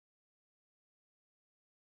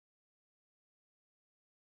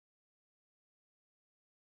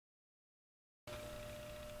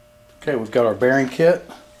Okay, we've got our bearing kit.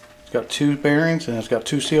 It's got 2 bearings and it's got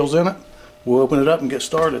 2 seals in it. We'll open it up and get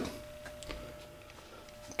started.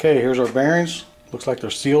 Okay, here's our bearings. Looks like they're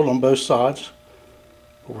sealed on both sides,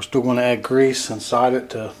 but we're still going to add grease inside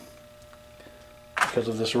it because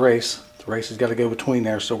of this race. The race has got to go between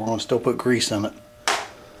there, so we're going to still put grease in it.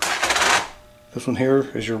 This one here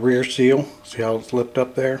is your rear seal. See how it's lipped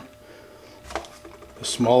up there? The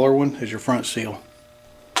smaller one is your front seal.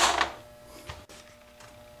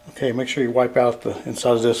 Okay, make sure you wipe out the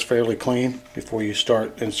inside of this fairly clean before you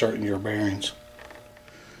start inserting your bearings.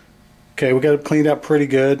 Okay, we got it cleaned up pretty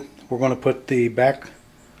good. We're going to put the back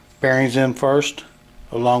bearings in first,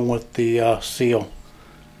 along with the seal.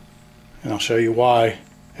 And I'll show you why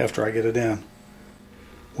after I get it in.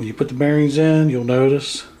 When you put the bearings in, you'll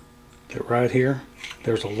notice that right here,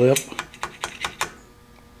 there's a lip.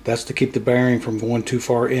 That's to keep the bearing from going too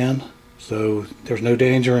far in. So there's no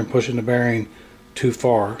danger in pushing the bearing too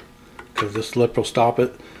far, because this lip will stop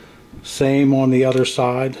it. Same on the other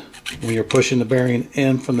side. When you're pushing the bearing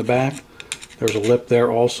in from the back, there's a lip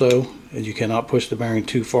there also, and you cannot push the bearing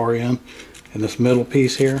too far in. And this middle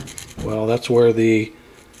piece here, well, that's where the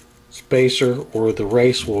spacer or the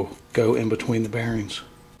race will go in between the bearings.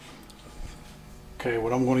 Okay,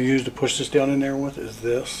 what I'm going to use to push this down in there with is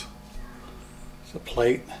this. It's a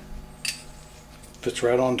plate. Fits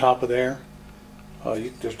right on top of there.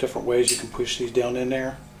 There's different ways you can push these down in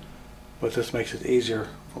there, but this makes it easier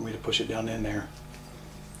for me to push it down in there.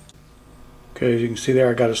 Okay, as you can see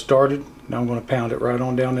there, I got it started. Now I'm going to pound it right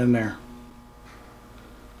on down in there.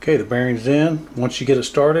 Okay, the bearing's in. Once you get it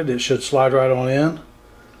started, it should slide right on in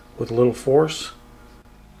with a little force.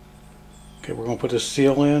 Okay, we're going to put this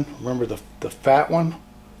seal in. Remember, the fat one,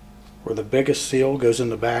 or the biggest seal, goes in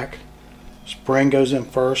the back. Spring goes in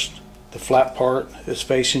first. The flat part is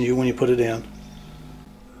facing you when you put it in.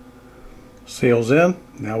 Seal's in.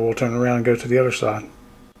 Now we'll turn around and go to the other side.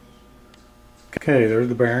 Okay, there's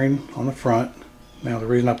the bearing on the front. Now the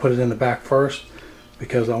reason I put it in the back first,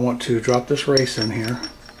 because I want to drop this race in here,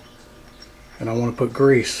 and I want to put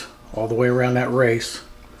grease all the way around that race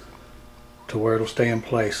to where it'll stay in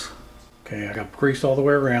place. Okay, I got grease all the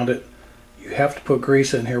way around it. You have to put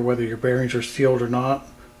grease in here whether your bearings are sealed or not,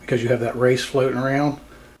 because you have that race floating around.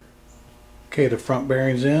 Okay, the front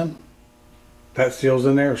bearing's in. That seal's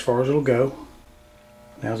in there as far as it'll go.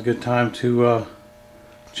 Now's a good time to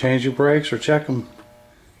change your brakes or check them.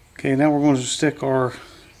 Okay, now we're going to stick our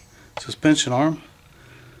suspension arm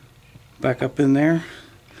back up in there.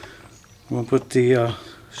 We're going to put the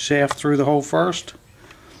shaft through the hole first,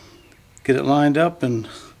 get it lined up, and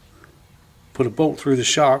put a bolt through the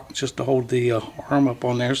shock just to hold the arm up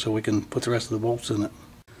on there so we can put the rest of the bolts in it.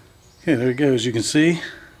 Okay, there it goes. You can see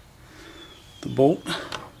the bolt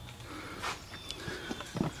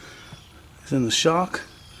is in the shock.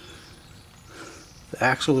 The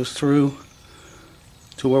axle is through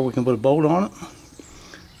to where we can put a bolt on it.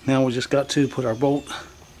 Now we just got to put our bolt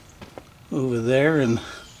over there and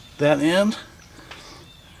that end.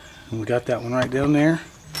 And we got that one right down there.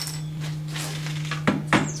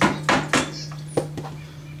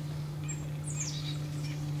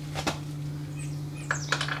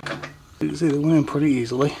 You can see they went in pretty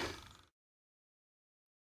easily.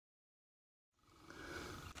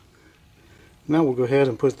 Now we'll go ahead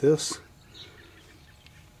and put this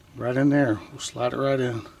right in there. We'll slide it right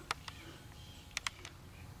in.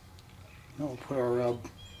 Now we'll put our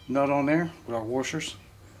nut on there with our washers.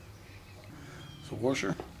 So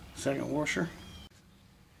washer, second washer.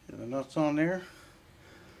 Get the nuts on there.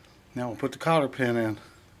 Now we'll put the cotter pin in.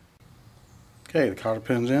 Okay, the cotter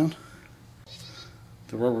pin's in.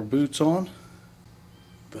 The rubber boot's on.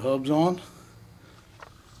 The hub's on.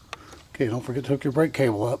 Okay, don't forget to hook your brake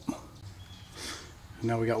cable up. And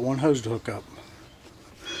now we got one hose to hook up.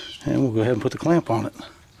 And we'll go ahead and put the clamp on it.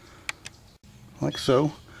 Like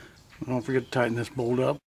so. Don't forget to tighten this bolt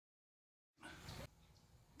up.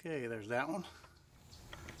 Okay, there's that one.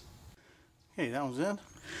 Okay, that one's in.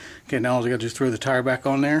 Okay, now I gotta just throw the tire back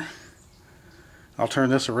on there. I'll turn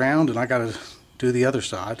this around and I gotta do the other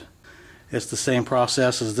side. It's the same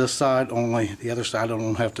process as this side, only the other side I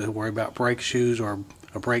don't have to worry about brake shoes or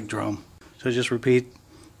a brake drum. So just repeat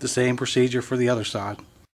the same procedure for the other side.